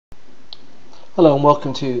Hello and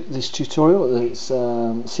welcome to this tutorial. It's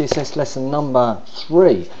CSS lesson number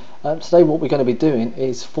 3. Today what we're going to be doing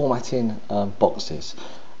is formatting boxes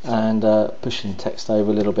and pushing text over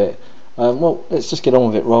a little bit. Well, let's just get on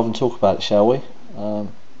with it rather than talk about it, shall we?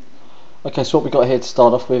 Okay, so what we've got here to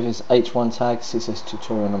start off with is H1 tag, CSS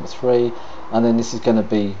tutorial number 3, and then this is going to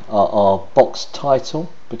be our box title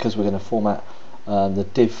because we're going to format the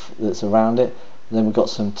div that's around it. And then we've got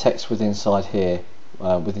some text within inside here.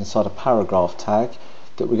 Inside a paragraph tag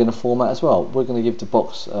that we're going to format as well. We're going to give the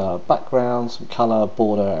box background, some colour,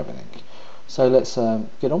 border, everything. So let's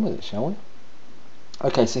get on with it, shall we?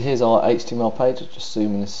 Okay, so here's our HTML page. I'll just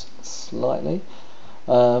zoom in this slightly.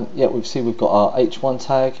 Yeah, we've got our H1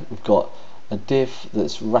 tag. We've got a div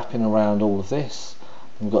that's wrapping around all of this.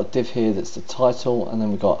 And we've got a div here that's the title, and then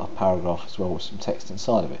we've got a paragraph as well with some text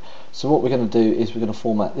inside of it. So what we're going to do is we're going to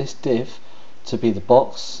format this div to be the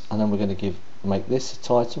box, and then we're going to make this a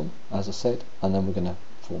title, as I said, and then we're going to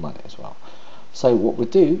format it as well. So what we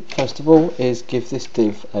do first of all is give this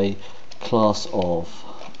div a class of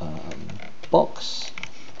box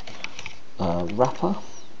wrapper,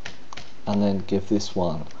 and then give this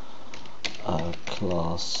one a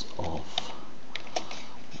class of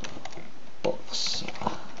box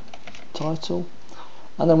title,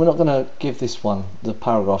 and then we're not going to give this one, the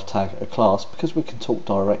paragraph tag, a class because we can talk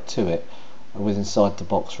direct to it with inside the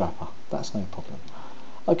box wrapper. That's no problem.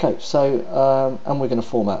 Okay, so and we're going to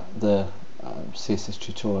format the CSS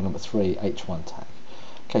tutorial number 3 H1 tag.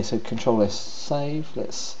 Okay, so Control S save.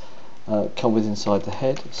 Let's come with inside the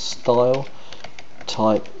head, style,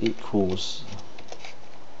 type equals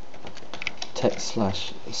text /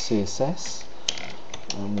 CSS,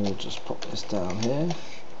 and we'll just pop this down here.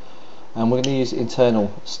 And we're going to use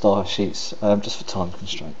internal style sheets just for time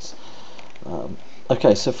constraints.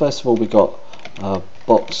 Okay, so first of all we've got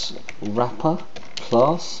box wrapper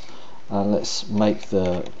class, and let's make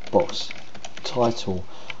the box title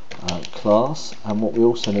class, and what we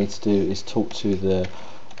also need to do is talk to the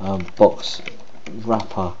box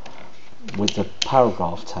wrapper with the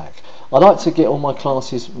paragraph tag. I like to get all my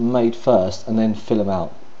classes made first and then fill them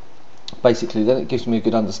out. Basically, then it gives me a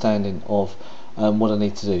good understanding of what I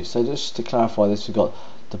need to do. So just to clarify this, we've got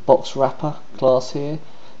the box wrapper class here.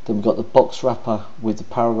 Then we've got the box wrapper with the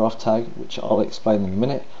paragraph tag, which I'll explain in a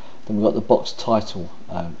minute. Then we've got the box title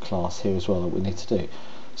class here as well that we need to do.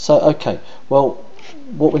 So okay, well,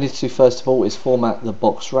 what we need to do first of all is format the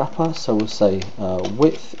box wrapper. So we'll say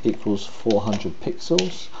width equals 400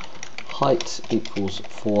 pixels, height equals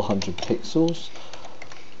 400 pixels,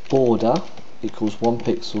 border equals 1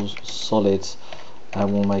 pixel solid,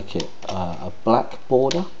 and we'll make it a black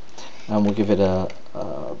border, and we'll give it a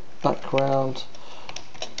background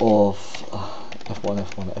of F1,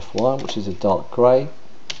 F1, F1, which is a dark grey,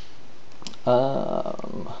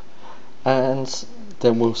 and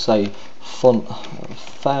then we'll say font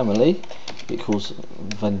family equals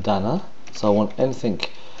Vandana. So I want anything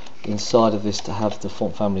inside of this to have the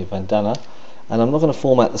font family Vandana, and I'm not going to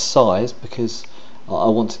format the size because I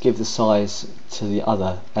want to give the size to the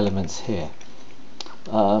other elements here.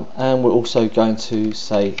 And we're also going to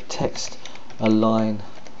say text align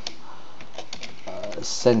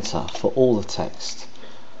center for all the text.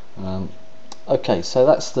 Okay, so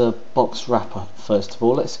that's the box wrapper first of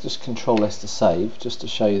all. Let's just Control S to save, just to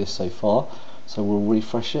show you this so far. So we'll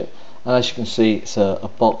refresh it, and as you can see, it's a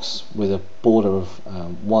box with a border of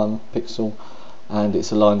 1 pixel, and it's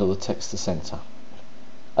aligned all the text to center,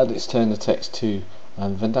 and it's turned the text to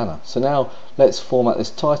Vandana. So now let's format this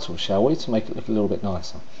title, shall we, to make it look a little bit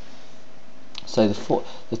nicer. So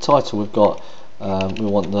the title we've got, we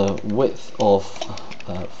want the width of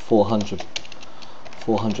 400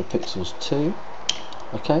 pixels too,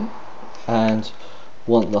 okay, and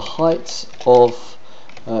want the height of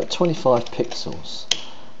 25 pixels.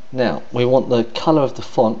 Now we want the color of the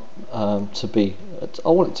font to be, I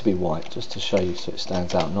want it to be white, just to show you so it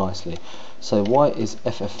stands out nicely. So white is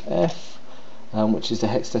FFF, which is the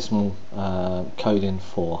hexadecimal coding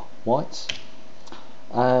for white,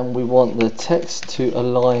 and we want the text to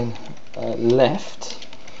align left,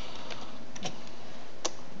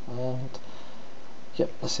 and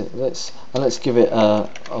yep, that's it. Let's give it a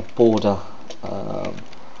border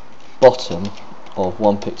bottom of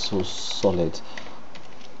 1 pixel solid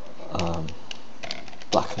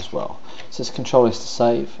black as well. So let's Control S to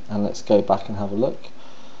save, and let's go back and have a look.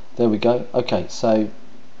 There we go. Okay, so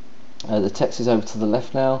the text is over to the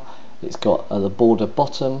left now. It's got the border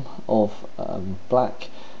bottom of black,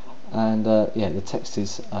 and yeah, the text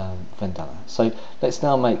is Vandana. So let's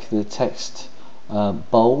now make the text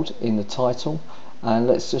bold in the title, and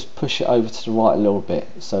let's just push it over to the right a little bit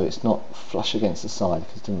so it's not flush against the side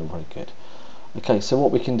because it doesn't look very good. Okay, so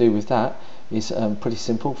what we can do with that is pretty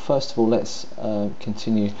simple. First of all, let's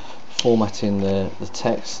continue formatting the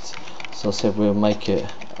text. So I said we'll make it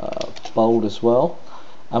bold as well.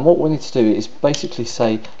 And what we need to do is basically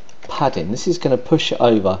say padding. This is going to push it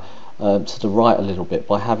over to the right a little bit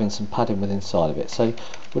by having some padding within inside of it. So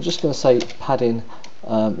we're just going to say padding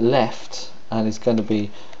left, and it's going to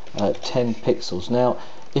be 10 pixels. Now,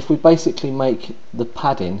 if we basically make the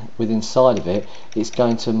padding within inside of it, it's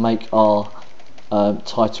going to make our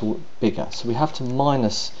title bigger. So we have to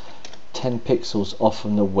minus 10 pixels off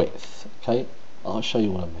from the width. Okay, I'll show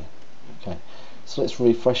you what I mean. Okay, so let's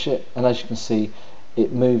refresh it, and as you can see,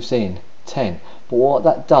 it moves in 10. But what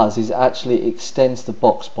that does is it actually extends the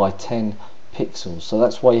box by 10 pixels. So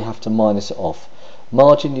that's why you have to minus it off.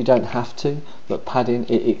 Margin you don't have to, but padding,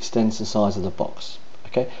 it extends the size of the box.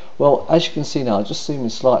 Okay, well, as you can see now, I'll just zoom in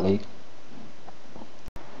slightly.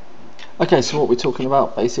 Okay, so what we're talking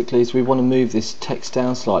about basically is we want to move this text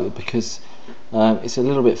down slightly because it's a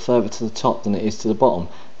little bit further to the top than it is to the bottom.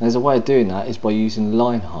 And there's a way of doing that is by using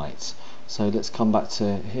line heights. So let's come back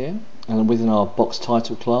to here, and within our box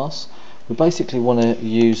title class, we basically want to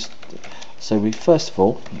use, so we first of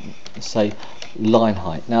all say line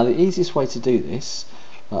height. Now the easiest way to do this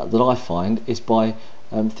that I find is by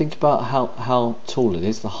think about how tall it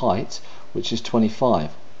is, the height, which is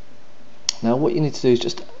 25. Now what you need to do is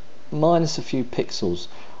just minus a few pixels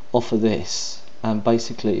off of this, and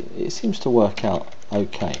basically it seems to work out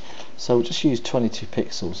okay. So we'll just use 22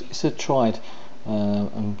 pixels. It's a tried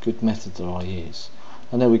and good method that I use,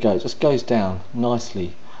 and there we go. It just goes down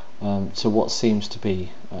nicely to what seems to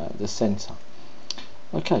be the center.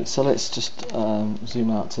 Okay, so let's just zoom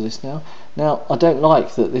out to this now. Now I don't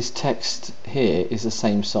like that this text here is the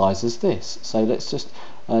same size as this, so let's just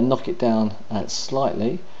knock it down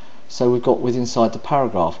slightly. So we've got within inside the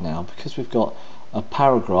paragraph now, because we've got a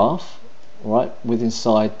paragraph right within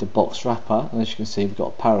inside the box wrapper, and as you can see we've got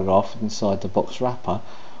a paragraph inside the box wrapper.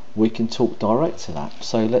 We can talk direct to that.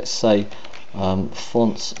 So let's say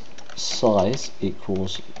font size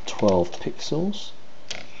equals 12 pixels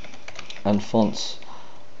and font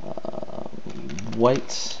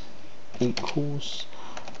weight equals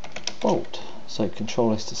bold. So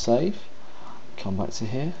Control S to save, come back to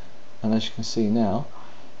here, and as you can see now,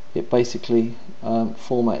 it basically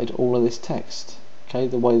formatted all of this text, okay,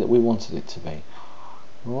 the way that we wanted it to be.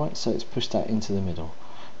 Alright, so it's pushed that into the middle.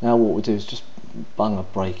 Now what we'll do is just bung a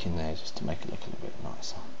break in there just to make it look a little bit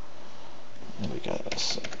nicer. There we go,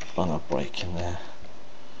 let's bung a break in there.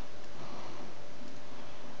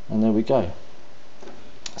 And there we go.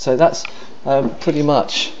 So that's pretty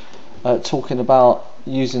much talking about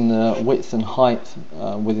using the width and height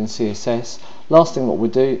within CSS. Last thing what we'll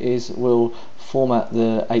do is we'll format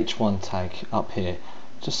the H1 tag up here,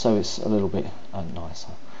 just so it's a little bit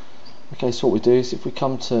nicer. Okay, so what we do is if we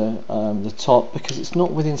come to the top, because it's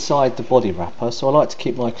not within inside the body wrapper, so I like to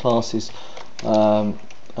keep my classes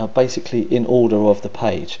basically in order of the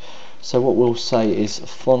page. So what we'll say is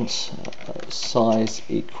font size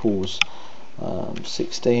equals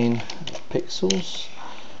 16 pixels,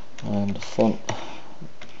 and font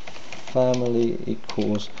family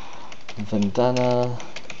equals Vandana.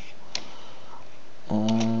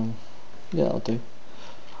 Yeah, I'll do.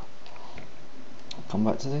 I'll come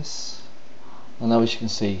back to this, and now as you can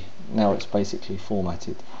see, now it's basically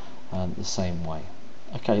formatted the same way.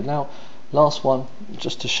 Okay, now last one,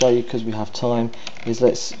 just to show you because we have time, is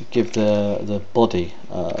let's give the body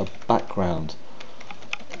a background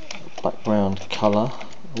color.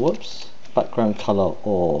 Whoops, background color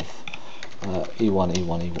of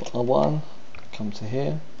E1. Come to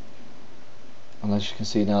here, and as you can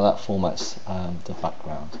see now that formats the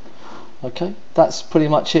background. Okay, that's pretty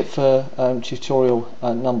much it for tutorial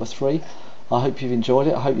number 3. I hope you've enjoyed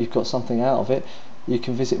it. I hope you've got something out of it. You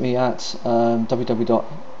can visit me at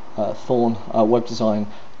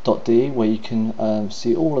www.thornwebdesign.de, where you can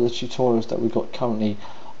see all of the tutorials that we've got currently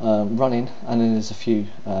running, and then there's a few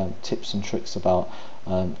tips and tricks about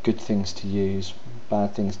good things to use,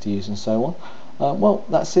 bad things to use, and so on. Well,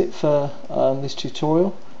 that's it for this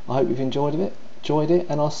tutorial. I hope you've enjoyed it,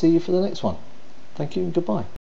 and I'll see you for the next one. Thank you and goodbye.